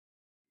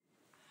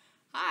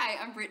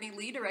I'm Brittany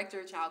Lee,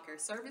 Director of Child Care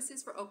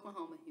Services for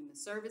Oklahoma Human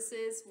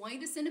Services,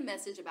 wanting to send a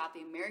message about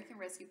the American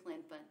Rescue Plan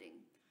funding.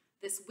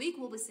 This week,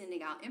 we'll be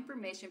sending out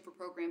information for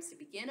programs to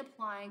begin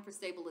applying for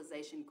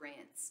stabilization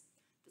grants.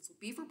 This will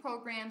be for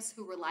programs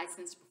who were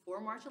licensed before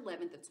March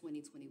 11th of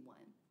 2021.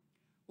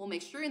 We'll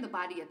make sure in the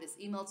body of this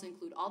email to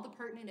include all the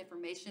pertinent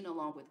information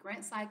along with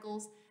grant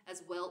cycles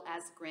as well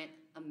as grant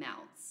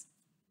amounts.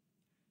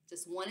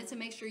 Just wanted to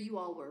make sure you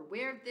all were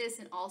aware of this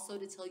and also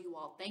to tell you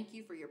all thank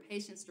you for your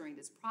patience during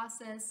this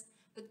process.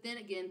 But then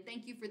again,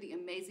 thank you for the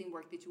amazing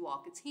work that you all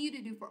continue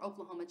to do for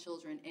Oklahoma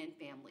children and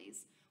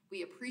families.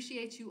 We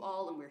appreciate you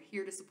all and we're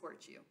here to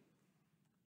support you.